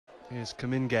Here's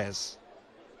Comminges.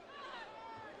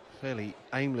 Fairly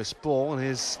aimless ball, and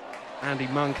here's Andy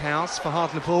Monkhouse for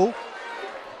Hartlepool.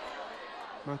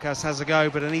 Monkhouse has a go,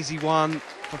 but an easy one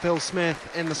for Phil Smith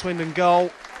in the Swindon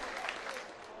goal.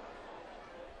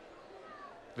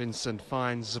 Vincent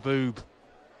finds Zaaboub.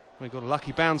 We got a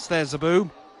lucky bounce there, Zaaboub.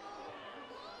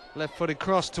 Left-footed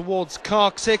cross towards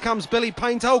Cox. Here comes Billy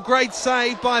Paynter. Oh, great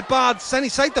save by Budtz. And he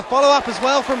saved the follow-up as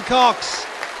well from Cox.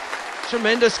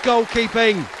 Tremendous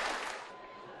goalkeeping.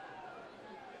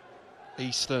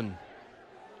 Easton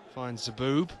finds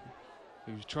Zaaboub,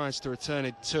 who tries to return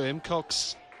it to him.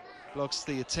 Cox blocks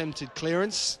the attempted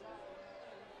clearance.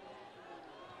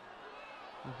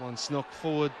 One's knocked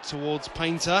forward towards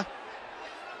Paynter.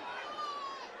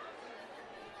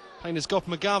 Paynter's got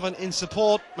McGovern in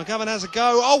support. McGovern has a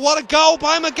go. Oh, what a goal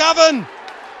by McGovern!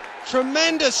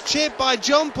 Tremendous chip by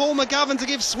Jon-Paul McGovern to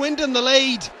give Swindon the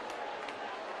lead.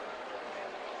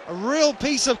 A real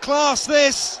piece of class,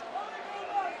 this.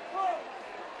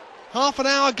 Half an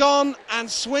hour gone and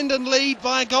Swindon lead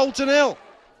by a goal to nil.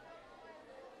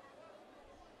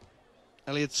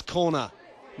 Elliott's corner,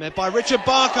 met by Richard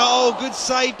Barker. Oh, good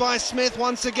save by Smith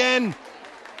once again.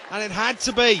 And it had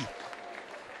to be.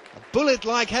 A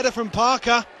bullet-like header from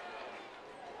Parker.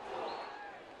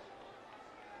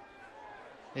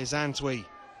 Here's Antwi.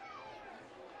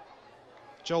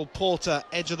 Joel Porter,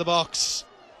 edge of the box.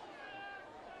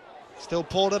 Still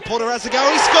Porter. Porter has a go.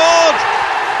 He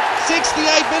scored! 68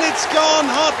 minutes gone.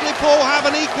 Hartlepool have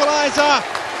an equaliser.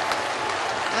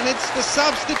 And it's the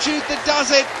substitute that does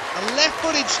it. A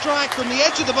left-footed strike from the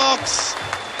edge of the box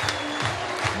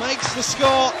makes the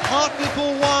score.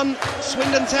 Hartlepool 1,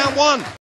 Swindon Town 1.